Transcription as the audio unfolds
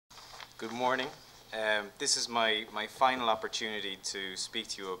Good morning. This is my final opportunity to speak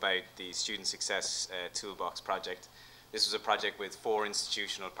to you about the Student Success Toolbox project. This was a project with 4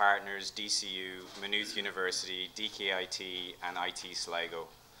 institutional partners: DCU, Maynooth University, DKIT, and IT Sligo.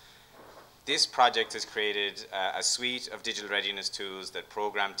 This project has created a suite of digital readiness tools that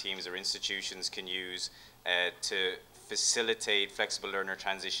program teams or institutions can use to facilitate flexible learner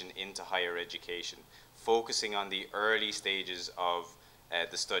transition into higher education, focusing on the early stages of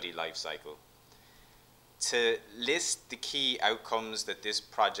the study life cycle. To list the key outcomes that this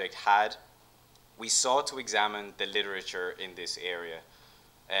project had, we sought to examine the literature in this area.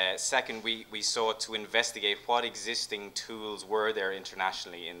 Second, we sought to investigate what existing tools were there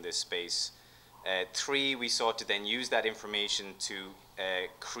internationally in this space. 3, we sought to then use that information to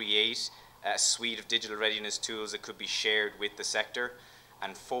create a suite of digital readiness tools that could be shared with the sector.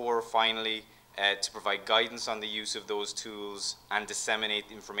 And 4, finally, to provide guidance on the use of those tools and disseminate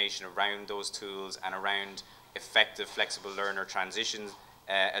information around those tools and around effective flexible learner transitions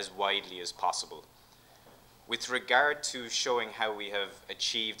as widely as possible. With regard to showing how we have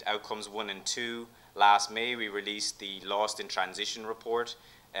achieved outcomes 1 and 2, last May we released the Lost in Transition report,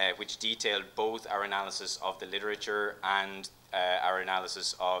 which detailed both our analysis of the literature and our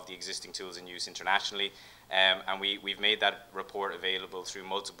analysis of the existing tools in use internationally. And we've made that report available through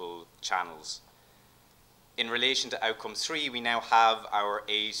multiple channels. In relation to outcome 3, we now have our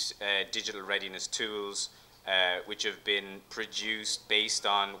 8 digital readiness tools, which have been produced based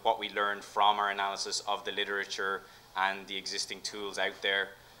on what we learned from our analysis of the literature and the existing tools out there.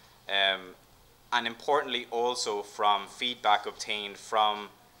 And importantly also from feedback obtained from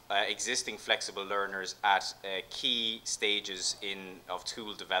existing flexible learners at key stages of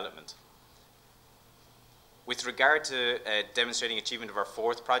tool development. With regard to demonstrating achievement of our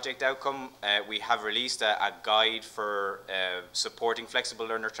 4th project outcome, we have released a guide for supporting flexible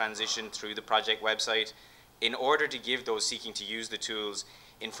learner transition through the project website in order to give those seeking to use the tools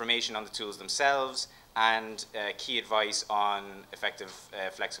information on the tools themselves and key advice on effective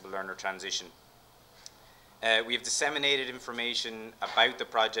flexible learner transition. We have disseminated information about the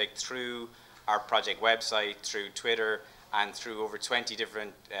project through our project website, through Twitter, and through over 20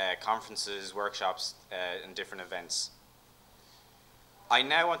 different conferences, workshops, and different events. I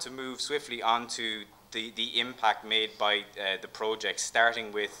now want to move swiftly on to the impact made by the project,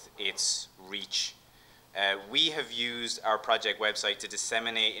 starting with its reach. We have used our project website to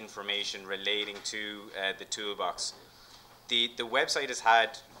disseminate information relating to the toolbox. The website has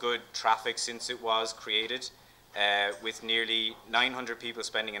had good traffic since it was created, with nearly 900 people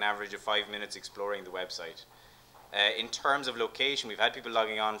spending an average of 5 minutes exploring the website. In terms of location, we've had people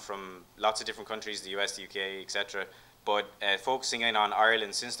logging on from lots of different countries, the US, the UK, etc. But focusing in on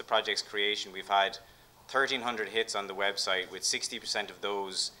Ireland, since the project's creation, we've had 1,300 hits on the website, with 60% of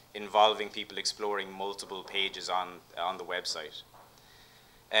those involving people exploring multiple pages on the website.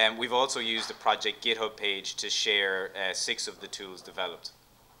 We've also used the project GitHub page to share 6 of the tools developed.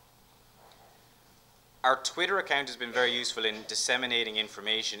 Our Twitter account has been very useful in disseminating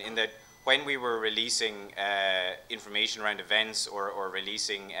information, in that when we were releasing information around events or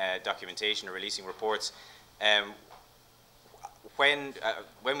releasing documentation or releasing reports, when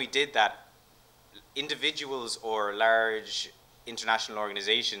we did that, individuals or large international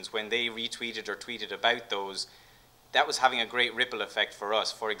organizations, when they retweeted or tweeted about those, that was having a great ripple effect for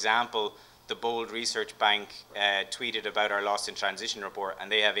us. For example, the Bold Research Bank tweeted about our Lost in Transition report,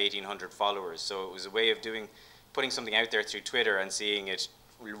 and they have 1,800 followers. So it was a way of putting something out there through Twitter and seeing it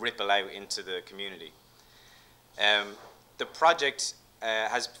ripple out into the community. The project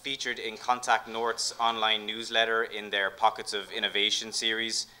has featured in Contact North's online newsletter in their Pockets of Innovation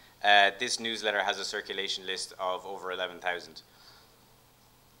series. This newsletter has a circulation list of over 11,000.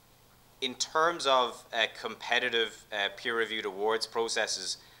 In terms of competitive peer-reviewed awards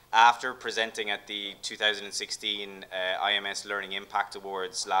processes, after presenting at the 2016 IMS Learning Impact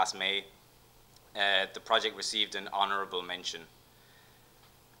Awards last May, the project received an honourable mention.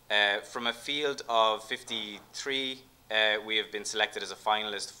 From a field of 53, we have been selected as a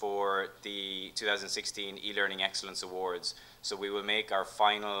finalist for the 2016 E-Learning Excellence Awards. So we will make our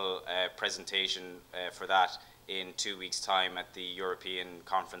final presentation for that in 2 weeks' time at the European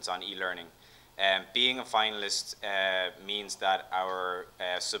Conference on E-Learning. Being a finalist means that our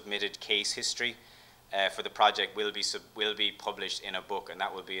submitted case history for the project will be published in a book, and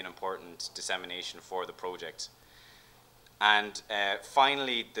that will be an important dissemination for the project. And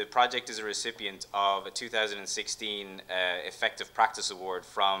finally, the project is a recipient of a 2016 Effective Practice Award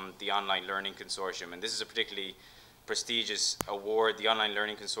from the Online Learning Consortium, and this is a particularly prestigious award. The Online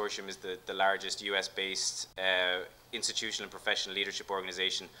Learning Consortium is the largest US-based institutional and professional leadership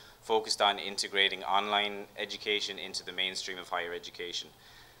organization focused on integrating online education into the mainstream of higher education.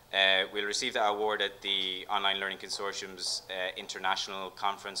 We'll receive that award at the Online Learning Consortium's international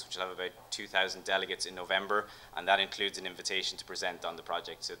conference, which will have about 2,000 delegates in November, and that includes an invitation to present on the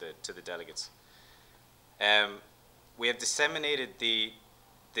project to the delegates. We have disseminated the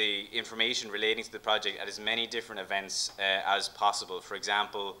information relating to the project at as many different events as possible. For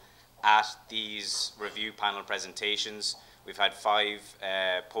example, at these review panel presentations, we've had 5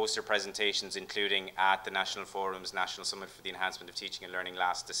 poster presentations, including at the National Forum's National Summit for the Enhancement of Teaching and Learning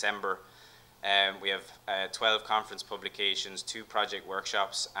last December. We have 12 conference publications, 2 project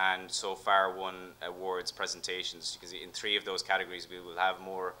workshops, and so far 1 awards presentations. Because in 3 of those categories, we will have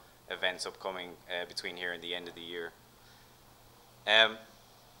more events upcoming between here and the end of the year.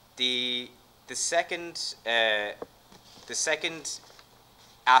 The second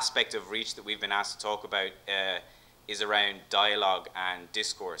aspect of REACH that we've been asked to talk about is around dialogue and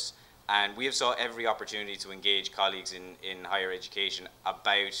discourse. And we have sought every opportunity to engage colleagues in higher education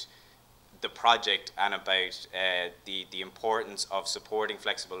about the project and about the importance of supporting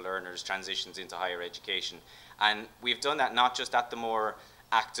flexible learners' transitions into higher education. And we've done that not just at the more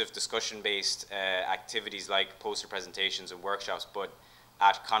active discussion-based activities like poster presentations and workshops, but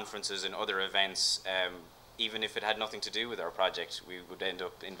at conferences and other events. Even if it had nothing to do with our project, we would end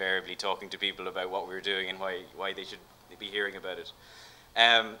up invariably talking to people about what we were doing and why they should be hearing about it.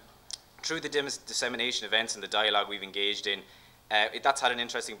 Through the dissemination events and the dialogue we've engaged in, that's had an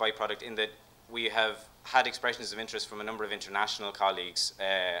interesting byproduct in that we have had expressions of interest from a number of international colleagues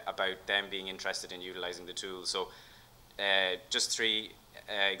about them being interested in utilizing the tools. So just 3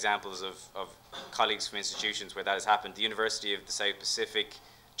 examples of colleagues from institutions where that has happened: the University of the South Pacific,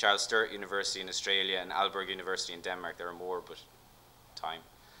 Charles Sturt University in Australia, and Aalborg University in Denmark. There are more, but time.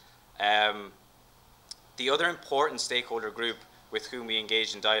 The other important stakeholder group with whom we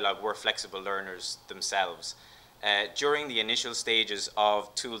engaged in dialogue were flexible learners themselves. During the initial stages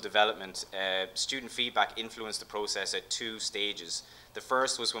of tool development, student feedback influenced the process at 2 stages. The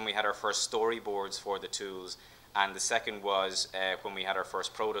first was when we had our first storyboards for the tools, and the second was when we had our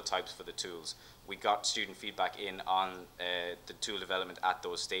first prototypes for the tools. We got student feedback in on the tool development at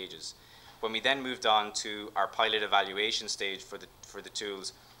those stages. When we then moved on to our pilot evaluation stage for the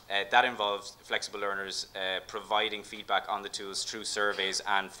tools, that involved flexible learners providing feedback on the tools through surveys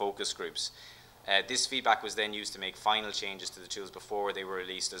and focus groups. This feedback was then used to make final changes to the tools before they were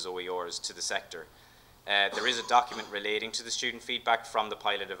released as OERs to the sector. There is a document relating to the student feedback from the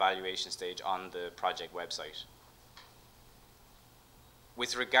pilot evaluation stage on the project website.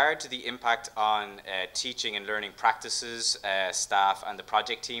 With regard to the impact on teaching and learning practices, staff, and the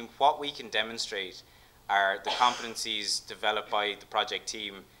project team, what we can demonstrate are the competencies developed by the project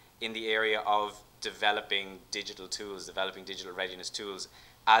team in the area of developing digital tools, developing digital readiness tools,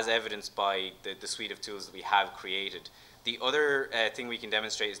 as evidenced by the suite of tools that we have created. The other thing we can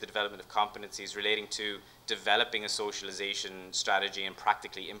demonstrate is the development of competencies relating to developing a socialization strategy and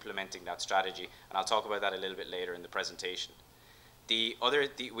practically implementing that strategy, and I'll talk about that a little bit later in the presentation.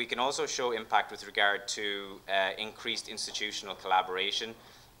 We can also show impact with regard to increased institutional collaboration,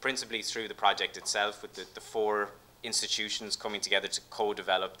 principally through the project itself, with the 4 institutions coming together to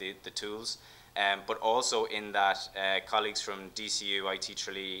co-develop the tools, but also in that colleagues from DCU, IT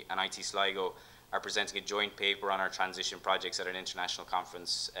Tralee, and IT Sligo are presenting a joint paper on our transition projects at an international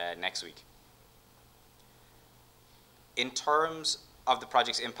conference next week. In terms of the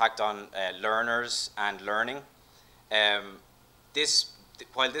project's impact on learners and learning,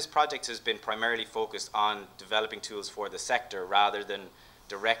 while this project has been primarily focused on developing tools for the sector rather than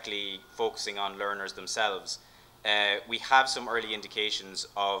directly focusing on learners themselves, we have some early indications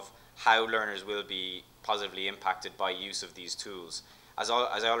of how learners will be positively impacted by use of these tools. As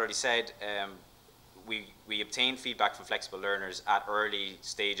I already said, we obtained feedback from flexible learners at early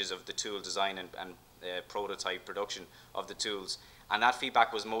stages of the tool design and prototype production of the tools, and that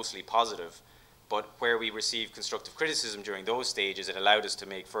feedback was mostly positive. But where we received constructive criticism during those stages, it allowed us to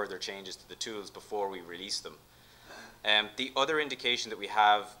make further changes to the tools before we released them. The other indication that we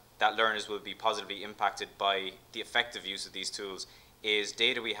have that learners will be positively impacted by the effective use of these tools is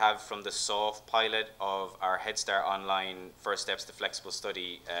data we have from the soft pilot of our Head Start Online First Steps to Flexible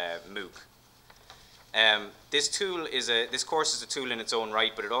Study MOOC. This course is a tool in its own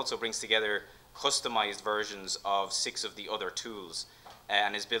right, but it also brings together customized versions of 6 of the other tools,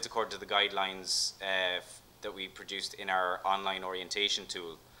 and is built according to the guidelines that we produced in our online orientation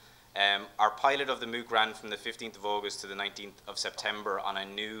tool. Our pilot of the MOOC ran from the 15th of August to the 19th of September on a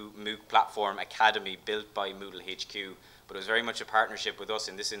new MOOC platform academy built by Moodle HQ, but it was very much a partnership with us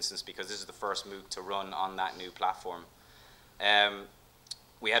in this instance because this is the first MOOC to run on that new platform.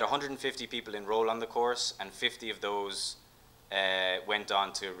 We had 150 people enroll on the course, and 50 of those went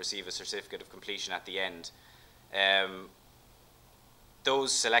on to receive a certificate of completion at the end.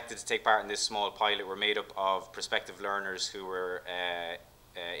 Those selected to take part in this small pilot were made up of prospective learners who were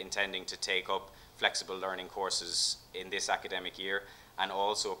intending to take up flexible learning courses in this academic year, and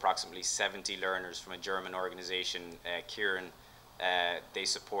also approximately 70 learners from a German organization, Kieran. They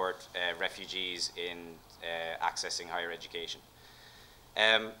support refugees in accessing higher education.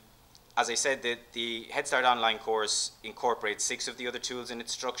 As I said, the Head Start Online course incorporates 6 of the other tools in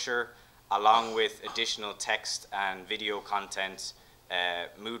its structure, along with additional text and video content,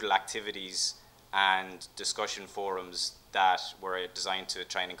 Moodle activities, and discussion forums that were designed to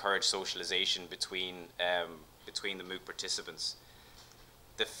try and encourage socialization between the MOOC participants.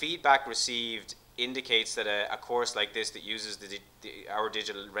 The feedback received indicates that a course like this that uses our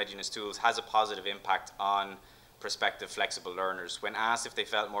digital readiness tools has a positive impact on prospective flexible learners. When asked if they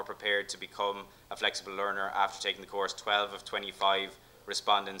felt more prepared to become a flexible learner after taking the course, 12 of 25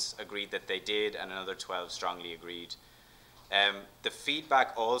 respondents agreed that they did, and another 12 strongly agreed. The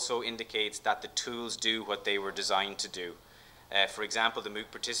feedback also indicates that the tools do what they were designed to do. For example, the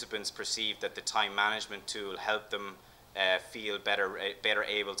MOOC participants perceived that the time management tool helped them feel better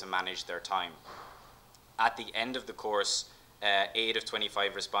able to manage their time. At the end of the course, 8 of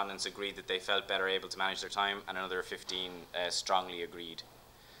 25 respondents agreed that they felt better able to manage their time, and another 15 strongly agreed.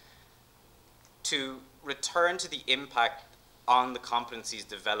 To return to the impact on the competencies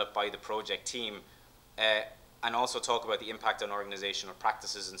developed by the project team, and also talk about the impact on organizational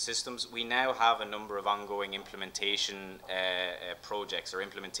practices and systems, we now have a number of ongoing implementation projects or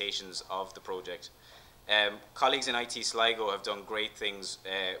implementations of the project. Colleagues in IT Sligo have done great things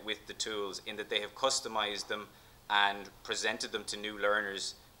with the tools in that they have customized them and presented them to new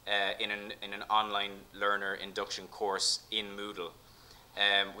learners in an online learner induction course in Moodle,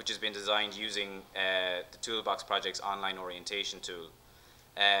 which has been designed using the Toolbox project's online orientation tool.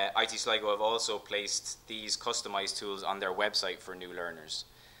 IT Sligo have also placed these customized tools on their website for new learners.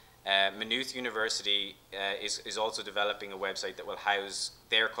 Maynooth University is also developing a website that will house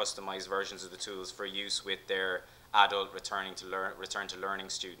their customized versions of the tools for use with their adult return to learning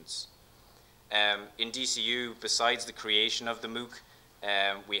students. In DCU, besides the creation of the MOOC,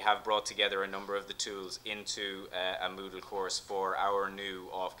 we have brought together a number of the tools into a Moodle course for our new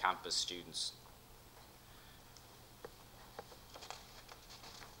off-campus students.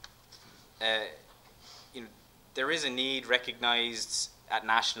 There is a need recognized at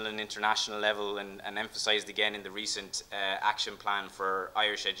national and international level, and emphasized again in the recent action plan for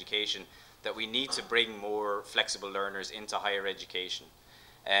Irish education, that we need to bring more flexible learners into higher education.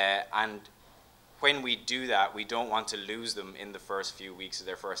 And when we do that, we don't want to lose them in the first few weeks of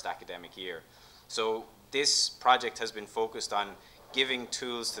their first academic year. So this project has been focused on giving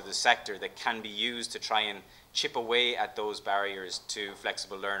tools to the sector that can be used to try and chip away at those barriers to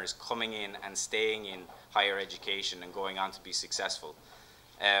flexible learners coming in and staying in higher education and going on to be successful.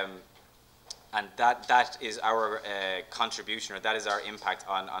 And that is our contribution, or that is our impact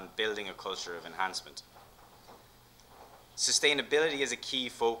on building a culture of enhancement. Sustainability is a key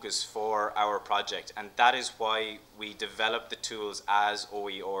focus for our project, and that is why we develop the tools as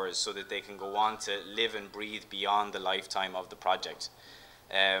OERs, so that they can go on to live and breathe beyond the lifetime of the project.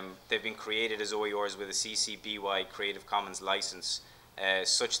 They've been created as OERs with a CC BY Creative Commons license,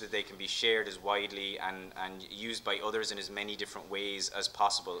 such that they can be shared as widely and used by others in as many different ways as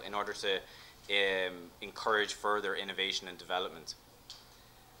possible in order to encourage further innovation and development.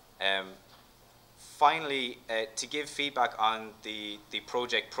 Finally, to give feedback on the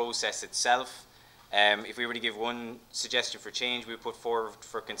project process itself, if we were to give one suggestion for change, we put forward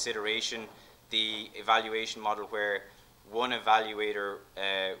for consideration the evaluation model where one evaluator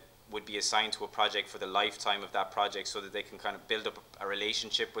would be assigned to a project for the lifetime of that project, so that they can kind of build up a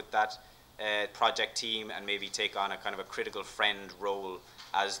relationship with that project team and maybe take on a kind of a critical friend role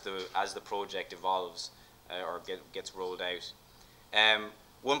as the project evolves or gets rolled out.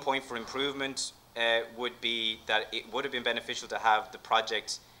 One point for improvement would be that it would have been beneficial to have the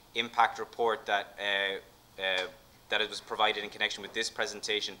project impact report that it was provided in connection with this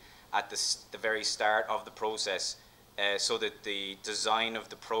presentation at the very start of the process, so that the design of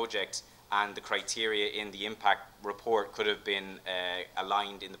the project and the criteria in the impact report could have been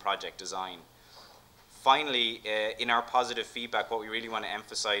aligned in the project design. Finally, in our positive feedback, what we really want to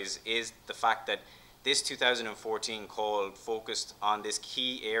emphasize is the fact that This 2014 call focused on this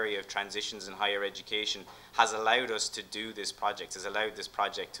key area of transitions in higher education has allowed us to do this project, has allowed this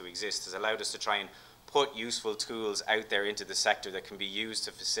project to exist, has allowed us to try and put useful tools out there into the sector that can be used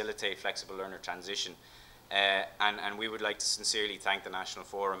to facilitate flexible learner transition. And we would like to sincerely thank the National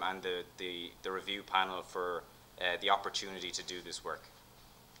Forum and the review panel for the opportunity to do this work.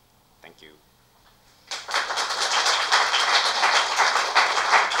 Thank you.